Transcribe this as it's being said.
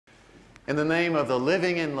In the name of the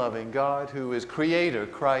living and loving God, who is Creator,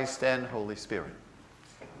 Christ, and Holy Spirit.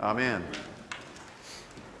 Amen.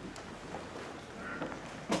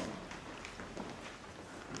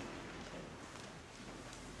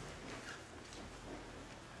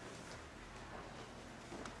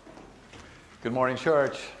 Good morning,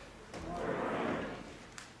 church.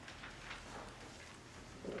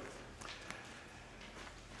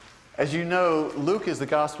 As you know, Luke is the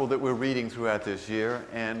gospel that we're reading throughout this year,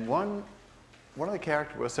 and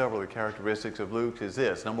several of the characteristics of Luke is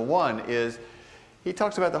this. Number one is he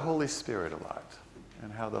talks about the Holy Spirit a lot,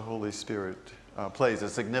 and how the Holy Spirit plays a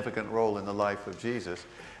significant role in the life of Jesus,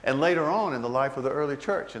 and later on in the life of the early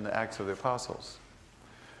church in the Acts of the Apostles.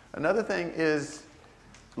 Another thing is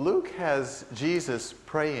Luke has Jesus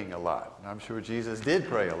praying a lot. I'm sure Jesus did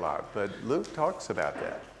pray a lot, but Luke talks about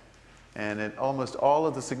that. And in almost all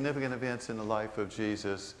of the significant events in the life of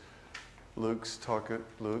Jesus, Luke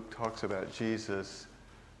talks about Jesus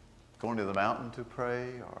going to the mountain to pray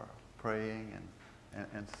or praying,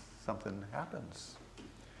 and something happens.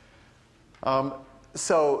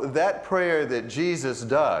 So that prayer that Jesus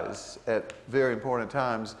does at very important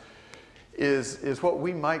times is what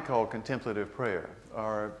we might call contemplative prayer,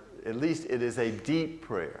 or at least it is a deep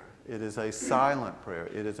prayer. It is a silent prayer.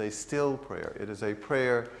 It is a still prayer. It is a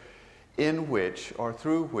prayer in which or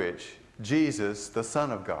through which Jesus, the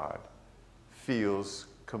Son of God, feels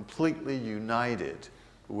completely united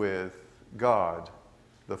with God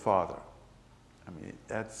the Father. I mean,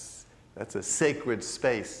 that's a sacred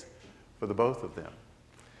space for the both of them.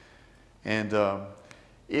 And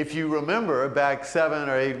if you remember, back 7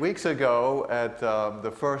 or 8 weeks ago at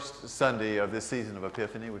the first Sunday of this season of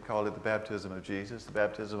Epiphany, we called it the baptism of Jesus, the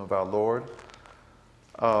baptism of our Lord,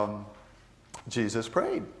 Jesus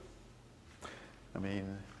prayed. I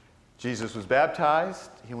mean, Jesus was baptized,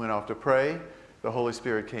 he went off to pray, the Holy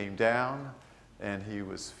Spirit came down, and he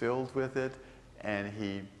was filled with it, and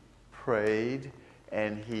he prayed,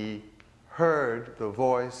 and he heard the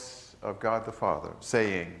voice of God the Father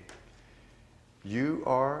saying, "You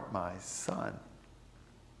are my Son,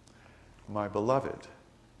 my beloved,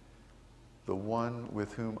 the one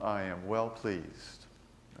with whom I am well pleased."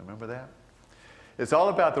 Remember that? It's all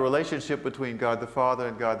about the relationship between God the Father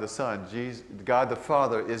and God the Son. God the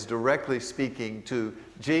Father is directly speaking to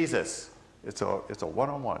Jesus. It's a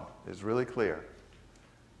one-on-one. It's really clear.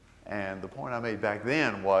 And the point I made back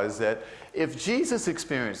then was that if Jesus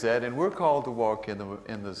experienced that, and we're called to walk in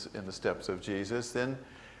the steps of Jesus, then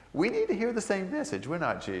we need to hear the same message. We're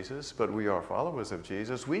not Jesus, but we are followers of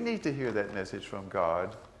Jesus. We need to hear that message from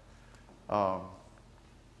God, that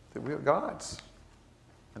we are God's,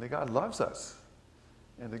 and that God loves us,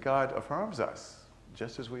 and that God affirms us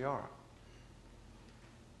just as we are.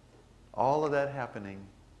 All of that happening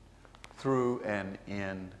through and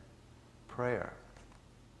in prayer.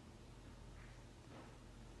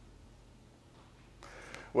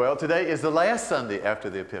 Well, today is the last Sunday after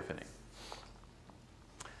the Epiphany.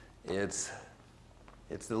 It's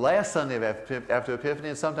the last Sunday after Epiphany,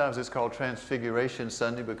 and sometimes it's called Transfiguration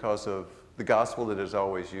Sunday because of the gospel that is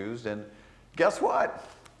always used. And guess what?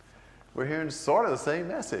 We're hearing sort of the same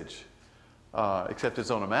message, except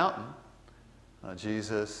it's on a mountain.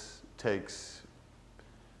 Jesus takes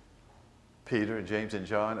Peter and James and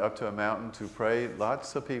John up to a mountain to pray.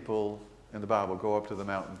 Lots of people in the Bible go up to the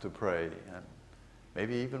mountain to pray. And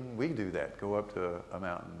maybe even we do that, go up to a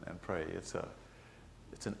mountain and pray. It's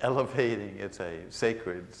an elevating, it's a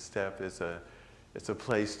sacred step. It's a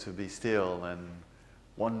place to be still and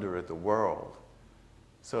wonder at the world.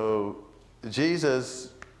 So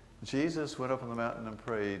Jesus went up on the mountain and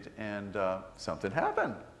prayed, and something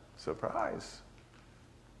happened. Surprise.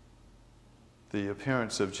 The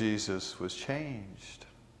appearance of Jesus was changed,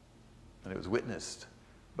 and it was witnessed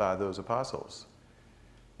by those apostles.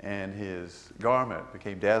 And his garment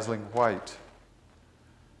became dazzling white,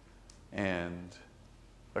 and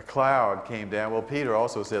a cloud came down. Well, Peter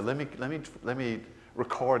also said, let me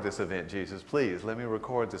record this event, Jesus, please. Let me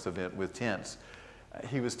record this event with tents.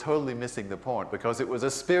 He was totally missing the point because it was a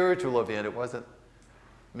spiritual event. It wasn't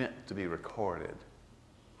meant to be recorded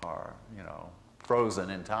or, frozen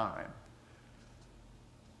in time.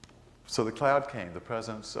 So the cloud came, the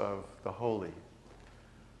presence of the Holy.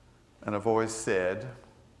 And a voice said,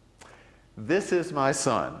 "This is my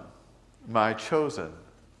Son, my chosen.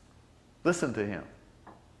 Listen to him."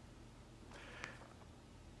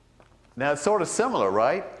 Now, it's sort of similar,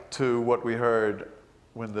 right, to what we heard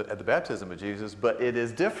at the baptism of Jesus, but it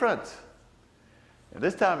is different. And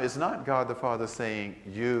this time, it's not God the Father saying,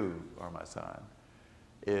 "You are my Son."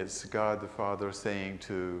 It's God the Father saying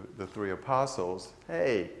to the three apostles,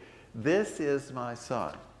 "Hey, this is my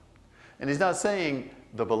Son." And he's not saying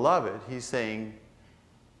the beloved, he's saying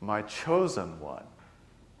my chosen one.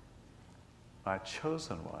 My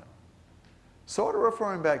chosen one. Sort of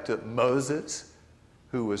referring back to Moses,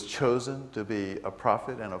 who was chosen to be a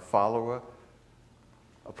prophet and a follower,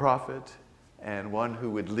 a prophet, and one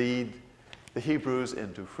who would lead the Hebrews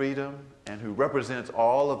into freedom, and who represents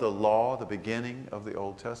all of the law, the beginning of the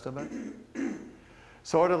Old Testament.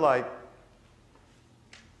 Sort of like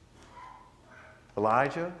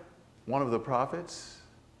Elijah, one of the prophets,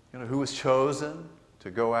 who was chosen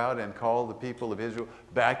to go out and call the people of Israel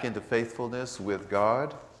back into faithfulness with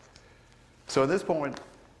God. So at this point,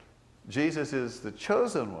 Jesus is the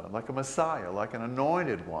chosen one, like a Messiah, like an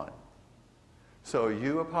anointed one. So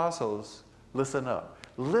you apostles, listen up.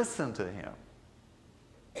 Listen to him.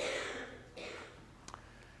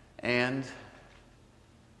 And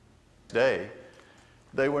they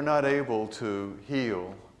were not able to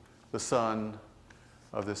heal the son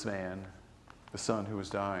of this man, the son who was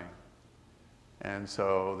dying. And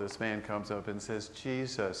so this man comes up and says,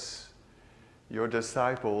 Jesus, your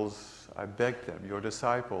disciples, I beg them, your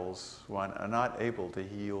disciples are not able to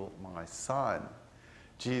heal my son.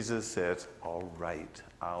 Jesus says, all right,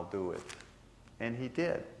 I'll do it. And he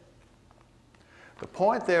did. The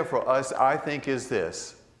point there for us, I think, is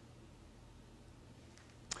this.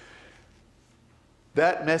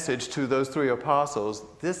 That message to those three apostles,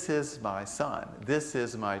 this is my son, this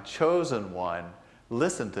is my chosen one,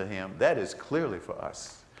 listen to him, that is clearly for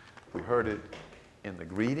us. We heard it in the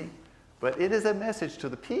greeting, but it is a message to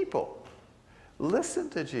the people. Listen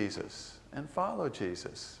to Jesus and follow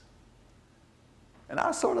Jesus. And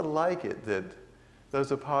I sort of like it that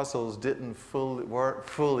those apostles weren't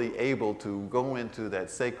fully able to go into that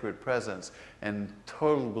sacred presence and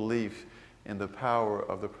total belief in the power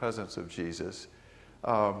of the presence of Jesus.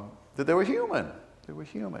 That they were human. They were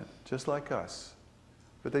human, just like us.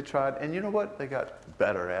 But they tried, and you know what? They got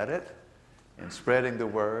better at it in spreading the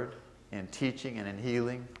word, in teaching and in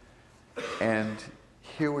healing. And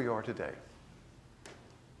here we are today.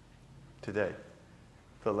 Today,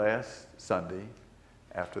 the last Sunday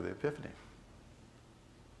after the Epiphany.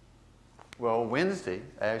 Well, Wednesday,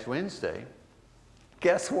 Ash Wednesday,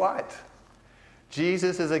 guess what?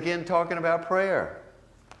 Jesus is again talking about prayer.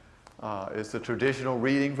 It's the traditional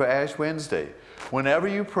reading for Ash Wednesday. Whenever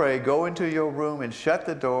you pray, go into your room and shut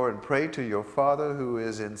the door and pray to your Father who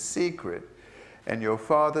is in secret, and your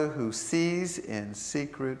Father who sees in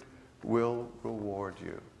secret will reward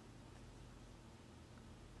you.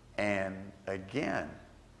 And again,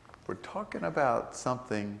 we're talking about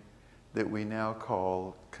something that we now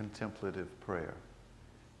call contemplative prayer.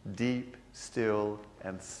 Deep, still,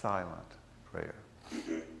 and silent prayer.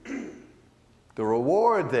 The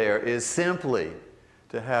reward there is simply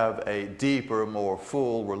to have a deeper, more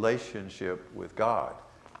full relationship with God.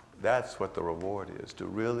 That's what the reward is, to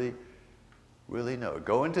really, really know.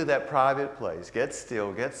 Go into that private place, get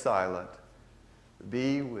still, get silent,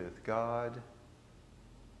 be with God,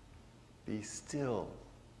 be still,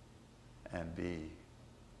 and be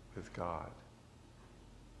with God.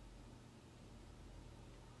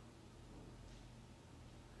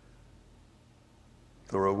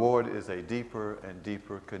 The reward is a deeper and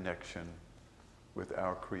deeper connection with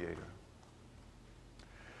our Creator.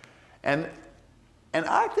 And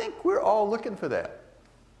I think we're all looking for that.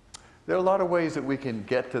 There are a lot of ways that we can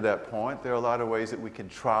get to that point. There are a lot of ways that we can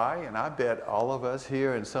try, and I bet all of us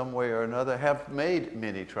here in some way or another have made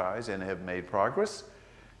many tries and have made progress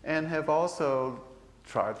and have also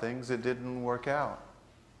tried things that didn't work out.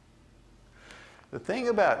 The thing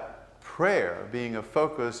about prayer being a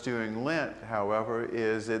focus during Lent, however,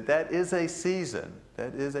 is that is a season.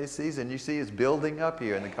 That is a season. You see, it's building up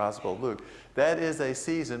here in the Gospel of Luke. That is a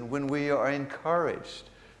season when we are encouraged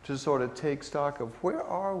to sort of take stock of where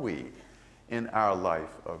are we in our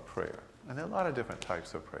life of prayer. And there are a lot of different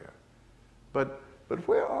types of prayer. But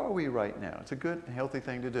where are we right now? It's a good and healthy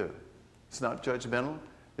thing to do. It's not judgmental.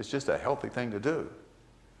 It's just a healthy thing to do.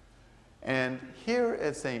 And here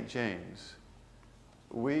at St. James,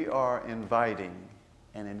 we are inviting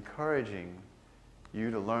and encouraging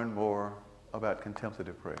you to learn more about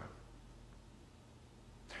contemplative prayer.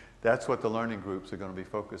 That's what the learning groups are going to be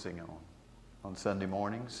focusing on Sunday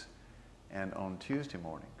mornings and on Tuesday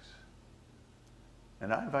mornings.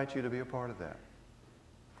 And I invite you to be a part of that.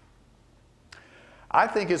 I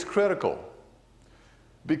think it's critical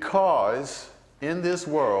because in this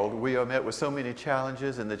world we are met with so many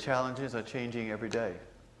challenges, and the challenges are changing every day.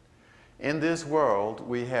 In this world,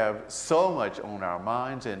 we have so much on our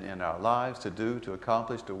minds and in our lives to do, to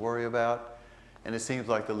accomplish, to worry about, and it seems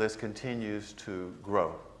like the list continues to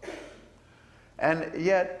grow. And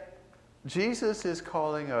yet, Jesus is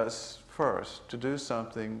calling us first to do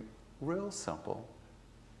something real simple,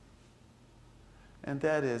 and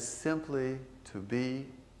that is simply to be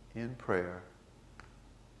in prayer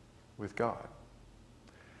with God.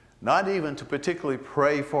 Not even to particularly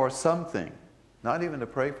pray for something, not even to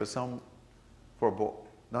pray for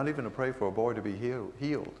not even to pray for a boy to be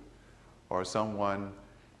healed, or someone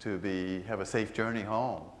to have a safe journey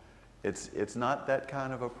home. It's not that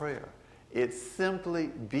kind of a prayer. It's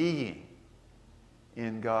simply being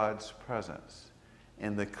in God's presence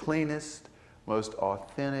in the cleanest, most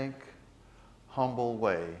authentic, humble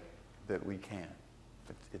way that we can.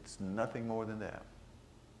 It's nothing more than that.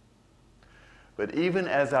 But even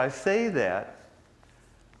as I say that,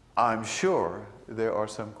 I'm sure there are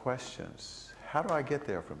some questions. How do I get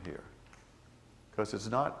there from here? Because it's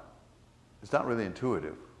not really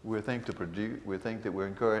intuitive. We think that we're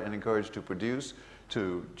encouraged to produce,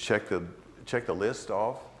 to check the list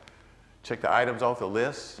off, check the items off the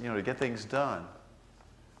list, to get things done.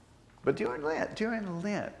 But during Lent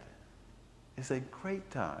is a great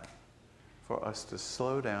time for us to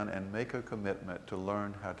slow down and make a commitment to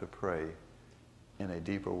learn how to pray in a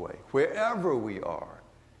deeper way, wherever we are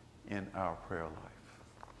in our prayer life.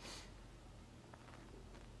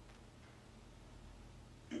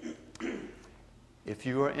 If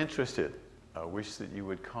you are interested, I wish that you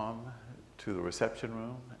would come to the reception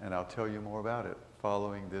room, and I'll tell you more about it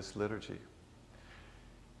following this liturgy.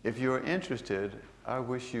 If you are interested, I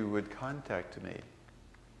wish you would contact me,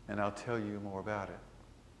 and I'll tell you more about it.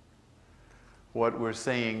 What we're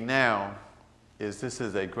saying now is this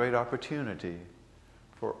is a great opportunity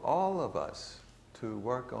for all of us to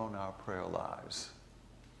work on our prayer lives.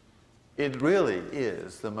 It really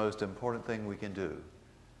is the most important thing we can do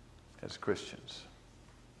as Christians.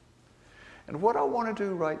 And what I want to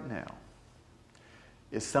do right now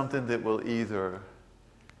is something that will either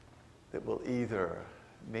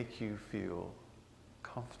make you feel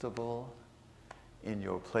comfortable in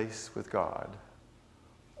your place with God,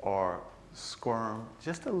 or squirm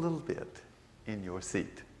just a little bit in your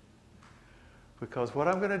seat. Because what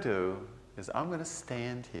I'm going to do is I'm going to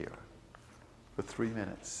stand here for 3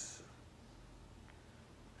 minutes.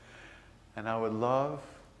 And I would love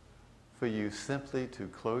for you simply to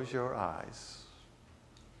close your eyes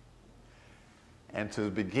and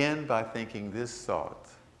to begin by thinking this thought: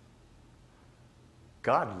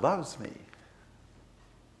 God loves me.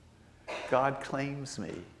 God claims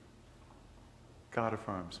me. God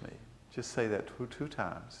affirms me. Just say that two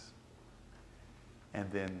times. And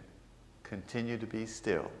then continue to be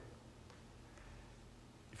still.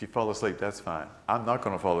 If you fall asleep, that's fine. I'm not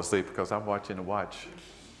going to fall asleep because I'm watching a watch.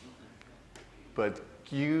 But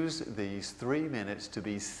use these 3 minutes to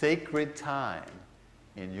be sacred time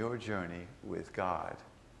in your journey with God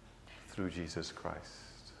through Jesus Christ.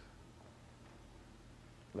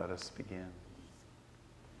 Let us begin.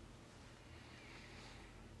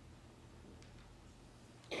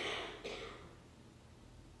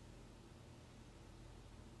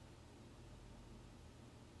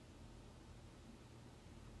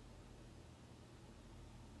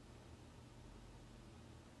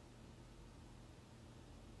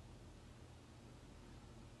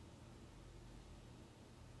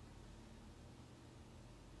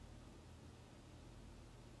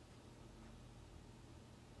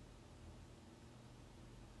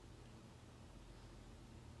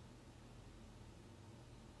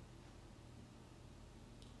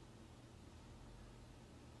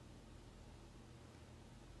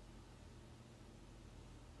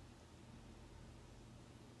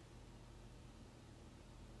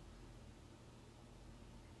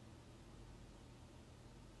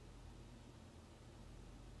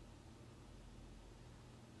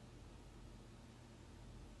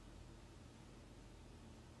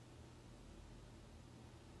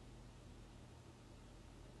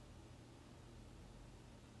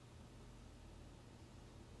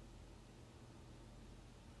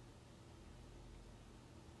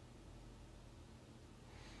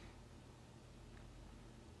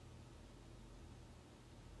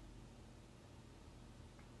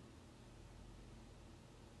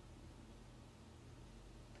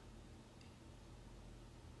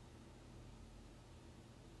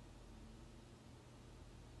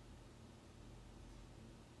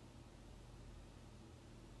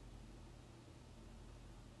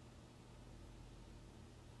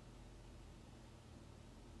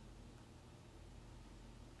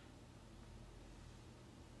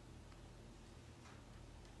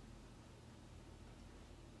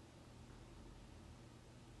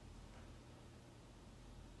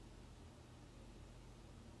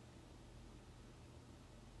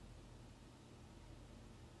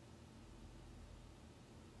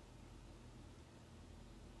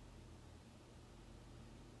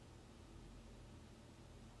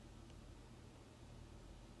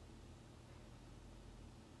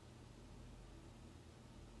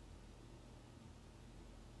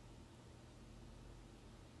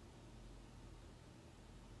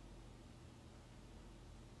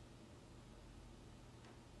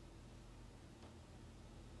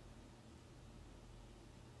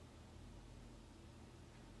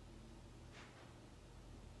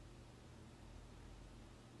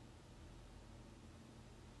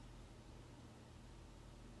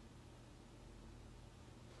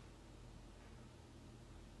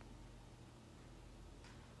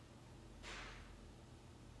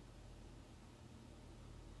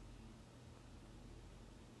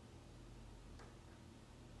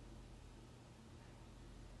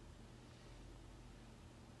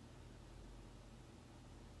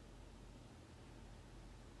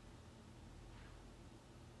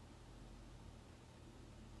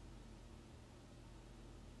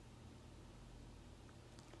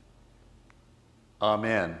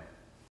 Amen.